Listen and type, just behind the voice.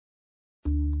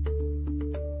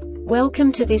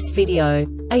Welcome to this video.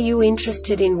 Are you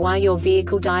interested in why your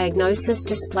vehicle diagnosis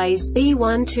displays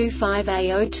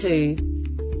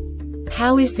B125A-02?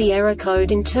 How is the error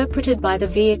code interpreted by the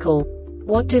vehicle?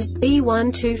 What does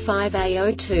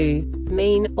B125A-02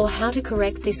 mean, or how to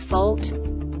correct this fault?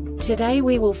 Today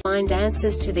we will find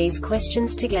answers to these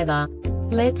questions together.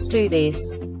 Let's do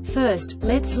this. First,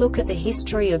 let's look at the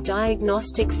history of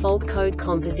diagnostic fault code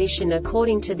composition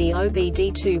according to the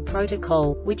OBD2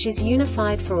 protocol, which is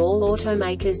unified for all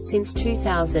automakers since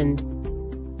 2000.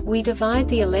 We divide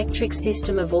the electric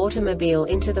system of automobile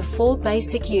into the four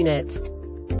basic units: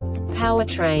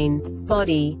 powertrain,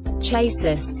 body,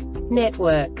 chassis,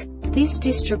 network. This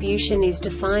distribution is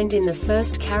defined in the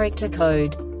first character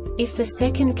code. If the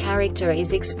second character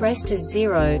is expressed as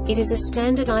 0, it is a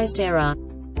standardized error.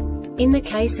 In the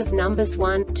case of numbers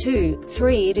 1, 2,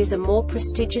 3, it is a more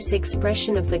prestigious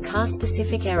expression of the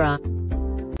car-specific error.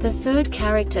 The third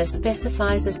character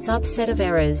specifies a subset of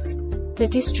errors. The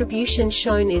distribution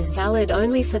shown is valid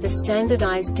only for the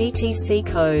standardized DTC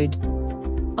code.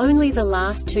 Only the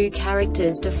last two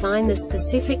characters define the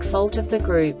specific fault of the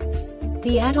group.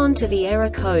 The add-on to the error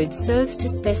code serves to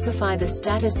specify the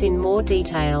status in more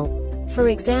detail. For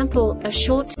example, a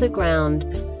short to the ground.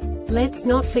 Let's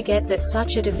not forget that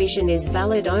such a division is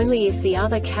valid only if the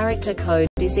other character code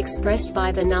is expressed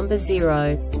by the number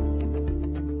 0.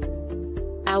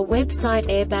 Our website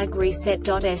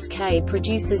airbagreset.sk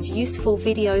produces useful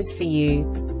videos for you.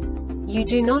 You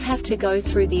do not have to go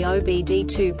through the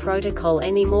OBD2 protocol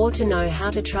anymore to know how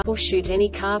to troubleshoot any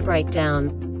car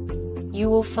breakdown. You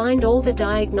will find all the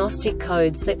diagnostic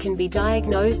codes that can be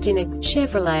diagnosed in a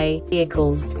Chevrolet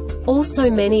vehicles. Also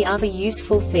many other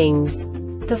useful things.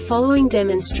 The following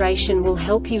demonstration will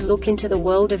help you look into the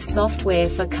world of software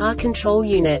for car control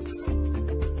units.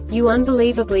 You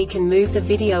unbelievably can move the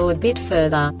video a bit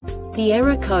further. The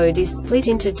error code is split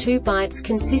into 2 bytes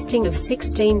consisting of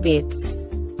 16 bits.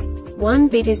 1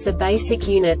 bit is the basic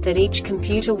unit that each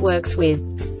computer works with.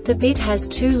 The bit has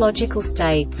 2 logical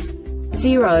states: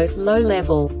 0, low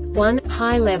level, 1,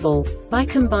 high level. By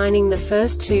combining the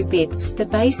first 2 bits, the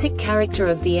basic character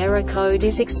of the error code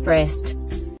is expressed.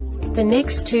 The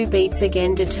next 2 beats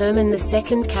again determine the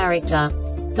second character.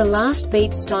 The last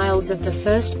beat styles of the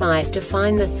first byte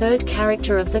define the third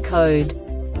character of the code.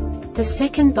 The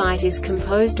second byte is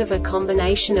composed of a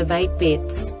combination of 8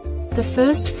 bits. The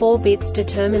first 4 bits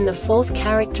determine the fourth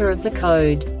character of the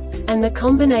code. And the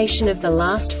combination of the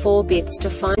last 4 bits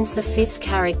defines the fifth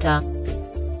character.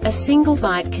 A single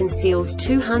byte conceals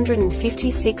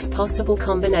 256 possible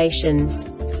combinations.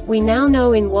 We now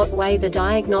know in what way the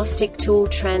diagnostic tool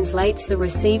translates the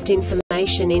received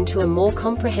information into a more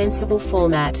comprehensible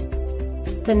format.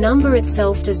 The number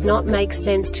itself does not make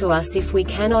sense to us if we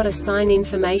cannot assign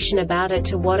information about it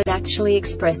to what it actually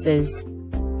expresses.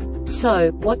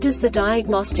 So, what does the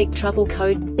Diagnostic Trouble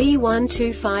Code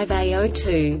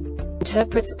B125A-02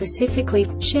 interpret specifically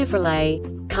for Chevrolet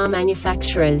car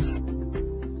manufacturers?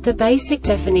 The basic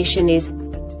definition is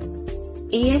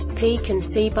ESP can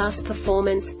see bus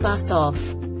performance, bus off.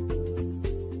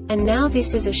 And now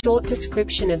this is a short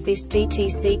description of this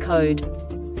DTC code.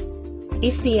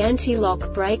 If the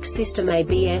anti-lock brake system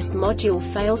ABS module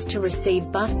fails to receive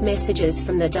bus messages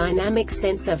from the dynamic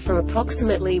sensor for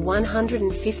approximately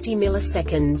 150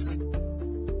 milliseconds.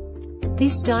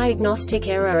 This diagnostic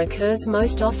error occurs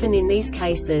most often in these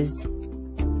cases.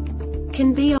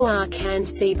 Can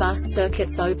see bus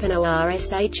circuits open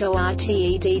SHORTED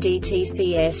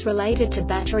related to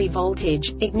battery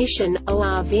voltage, ignition,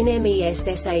 VIN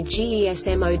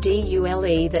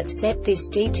MESSAGESMODULE that set this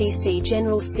DTC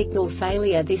general signal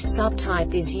failure. This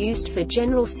subtype is used for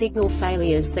general signal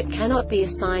failures that cannot be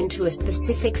assigned to a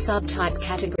specific subtype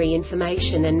category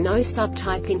information and no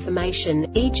subtype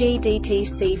information, e.g.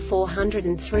 DTC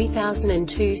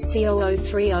 403002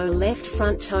 C0030 left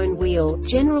front tone wheel,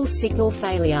 general signal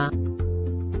failure.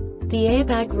 The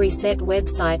Airbag Reset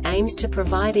website aims to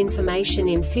provide information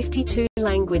in 52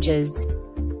 languages.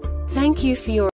 Thank you for your